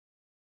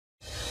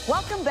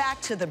Welcome back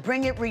to the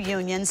Bring It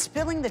Reunion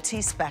Spilling the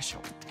Tea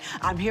special.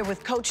 I'm here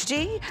with Coach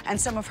G and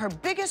some of her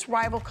biggest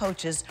rival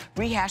coaches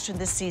rehashing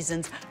this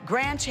season's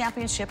Grand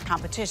Championship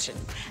competition.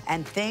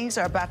 And things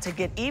are about to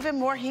get even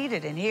more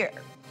heated in here.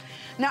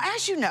 Now,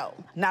 as you know,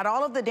 not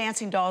all of the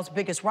Dancing Dolls'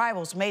 biggest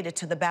rivals made it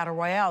to the Battle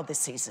Royale this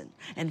season.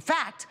 In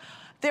fact,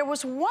 there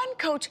was one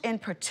coach in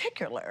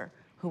particular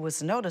who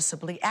was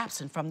noticeably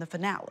absent from the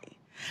finale.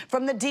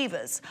 From the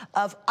divas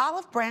of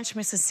Olive Branch,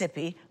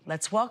 Mississippi,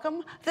 let's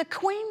welcome the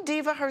Queen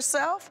Diva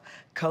herself,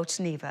 Coach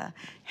Neva.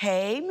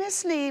 Hey,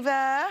 Miss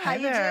Neva. How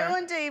you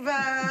doing,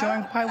 Diva?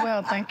 Doing quite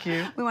well, thank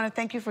you. We want to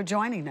thank you for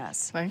joining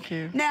us. Thank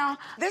you. Now,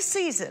 this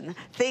season,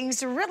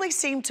 things really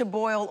seem to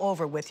boil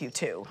over with you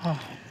two. Oh,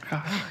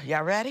 God.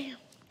 Y'all ready?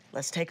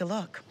 Let's take a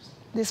look.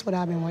 This is what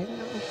I've been waiting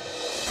on.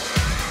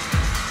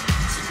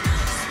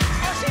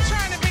 Oh, she's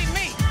trying to beat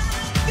me.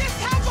 This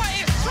helper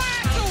is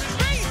trying to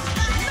beat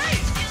me.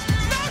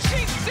 No,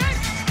 she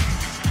didn't.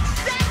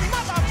 That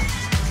mother.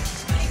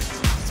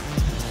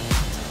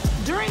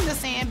 During the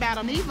sand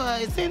battle,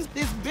 Neva sends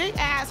this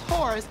big-ass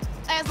horse.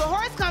 As the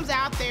horse comes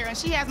out there and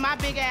she has my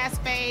big-ass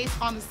face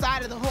on the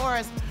side of the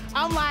horse,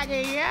 I'm like,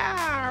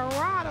 yeah,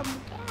 ride 'em,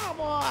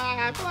 cowboy.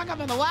 I feel like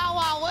I'm in the Wild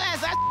Wild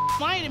West. That's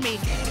funny to me.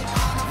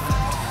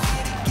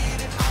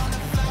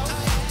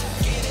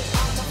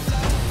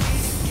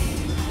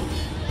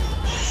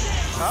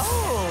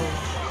 Oh.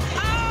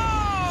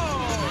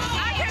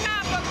 I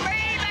cannot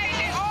believe they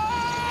did.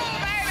 Oh,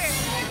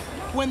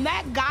 baby. When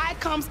that guy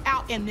comes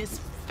out in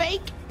this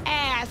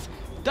fake-ass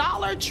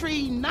Dollar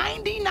Tree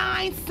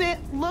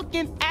 99-cent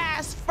looking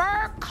ass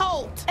fur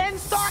coat and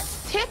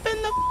starts tipping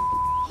the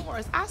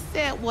horse, I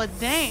said, well,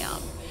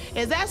 damn,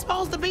 is that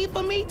supposed to be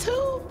for me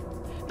too?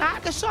 Now, I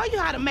can show you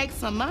how to make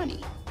some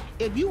money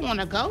if you want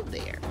to go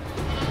there.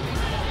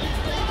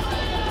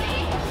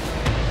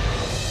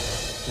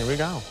 Here we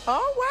go.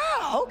 Oh,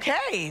 wow.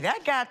 Okay.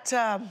 That got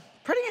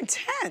pretty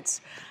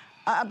intense.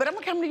 But I'm going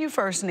to come to you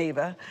first,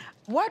 Neva.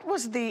 What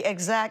was the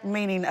exact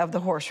meaning of the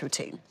horse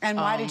routine, and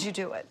why did you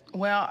do it?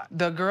 Well,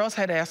 the girls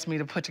had asked me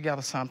to put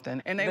together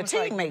something, and they The was team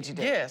like, made you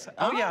do it? Yes.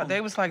 Oh, yeah. They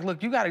was like,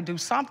 look, you got to do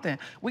something.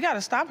 We got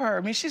to stop her.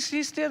 I mean,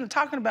 she's still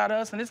talking about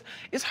us, and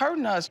it's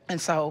hurting us.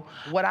 And so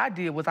what I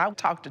did was I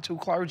talked to two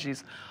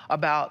clergies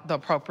about the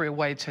appropriate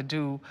way to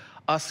do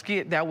a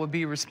skit that would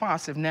be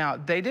responsive. Now,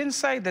 they didn't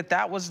say that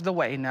that was the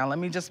way. Now, let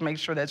me just make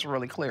sure that's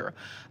really clear.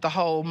 The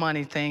whole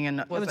money thing and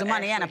It was a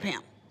money and a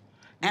pimp.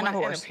 And a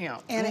horse.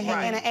 And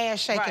And an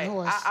ass-shaking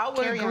horse. I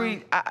would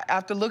agree.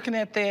 After looking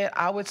at that,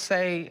 I would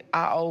say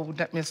I owe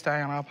Miss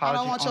Dianna an apology.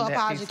 I don't want your on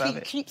apology. That piece of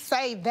it. Keep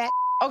save that.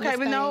 Okay,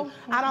 but no.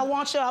 I don't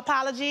want your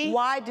apology.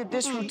 Why did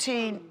this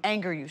routine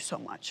anger you so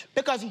much?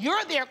 Because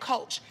you're their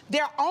coach.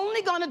 They're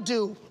only gonna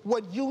do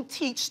what you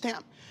teach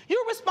them.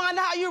 You respond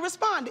to how you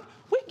responded.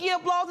 We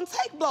give blows and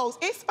take blows.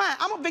 It's fine.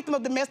 I'm a victim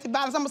of domestic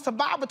violence. I'm a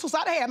survivor too, so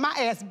I had my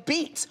ass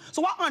beat.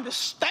 So I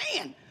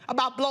understand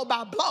about blow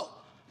by blow.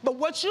 But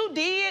what you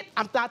did,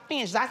 I'm not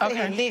finished. I said,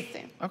 hey,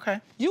 listen.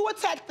 Okay. You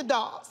attacked the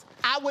dogs.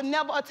 I would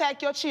never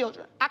attack your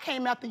children. I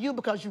came after you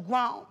because you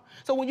grown.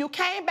 So when you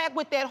came back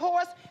with that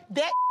horse,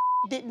 that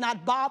did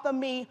not bother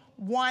me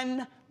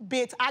one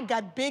bit. I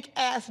got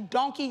big-ass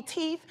donkey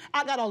teeth.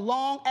 I got a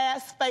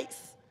long-ass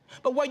face.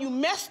 But where you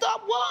messed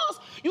up was,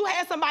 you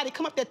had somebody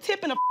come up there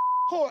tipping a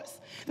horse.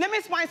 Let me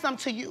explain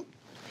something to you.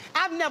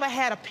 I've never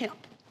had a pimp.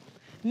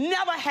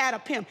 Never had a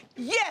pimp.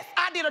 Yes,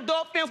 I did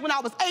adult films when I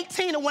was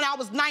 18 and when I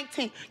was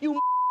 19. You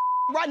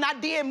right, and I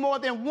did more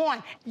than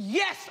one.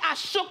 Yes, I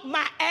shook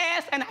my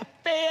ass and I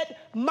fed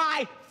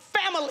my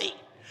family.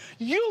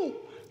 You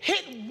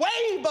hit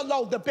way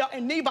below the belt,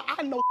 and Neva,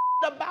 I know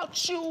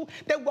about you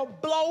that will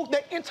blow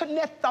the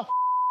internet the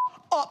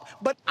up,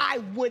 but I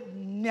would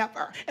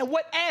never. And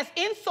what adds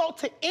insult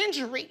to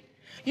injury,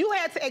 you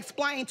had to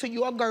explain to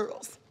your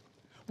girls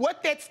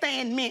what that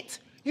stand meant.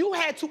 You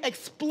had to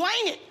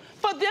explain it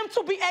for them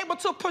to be able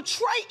to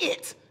portray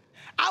it.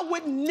 I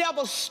would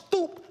never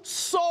stoop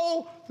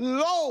so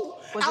low.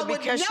 Was it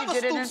because she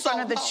did it in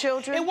front of the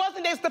children? It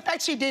wasn't just the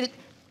fact she did it,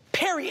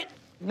 period.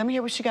 Let me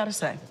hear what she got to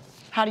say.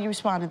 How do you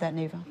respond to that,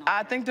 Neva?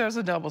 I think there's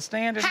a double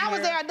standard How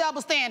here. is there a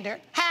double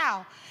standard?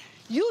 How?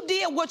 You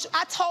did what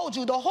I told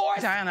you, the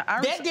horse, Dianna,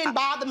 that didn't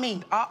bother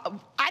me.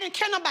 I didn't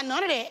care about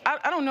none of that.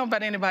 I don't know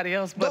about anybody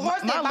else, but The horse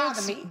didn't my bother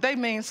looks, me. they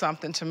mean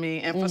something to me.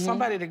 And for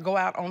somebody to go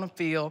out on the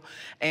field,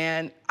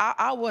 and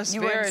I was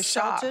You were very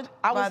shocked. insulted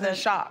I by was in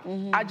shock.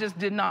 I just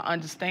did not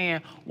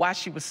understand why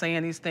she was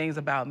saying these things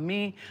about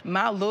me.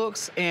 My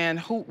looks and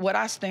what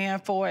I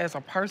stand for as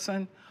a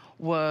person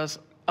was,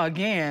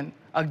 again,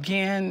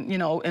 you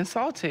know,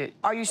 insulted.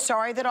 Are you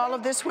sorry that all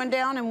of this went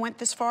down and went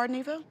this far,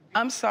 Neva?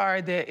 I'm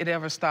sorry that it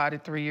ever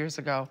started 3 years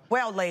ago.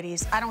 Well,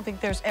 ladies, I don't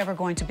think there's ever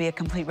going to be a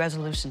complete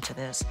resolution to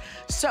this.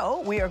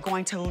 So we are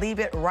going to leave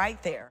it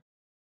right there.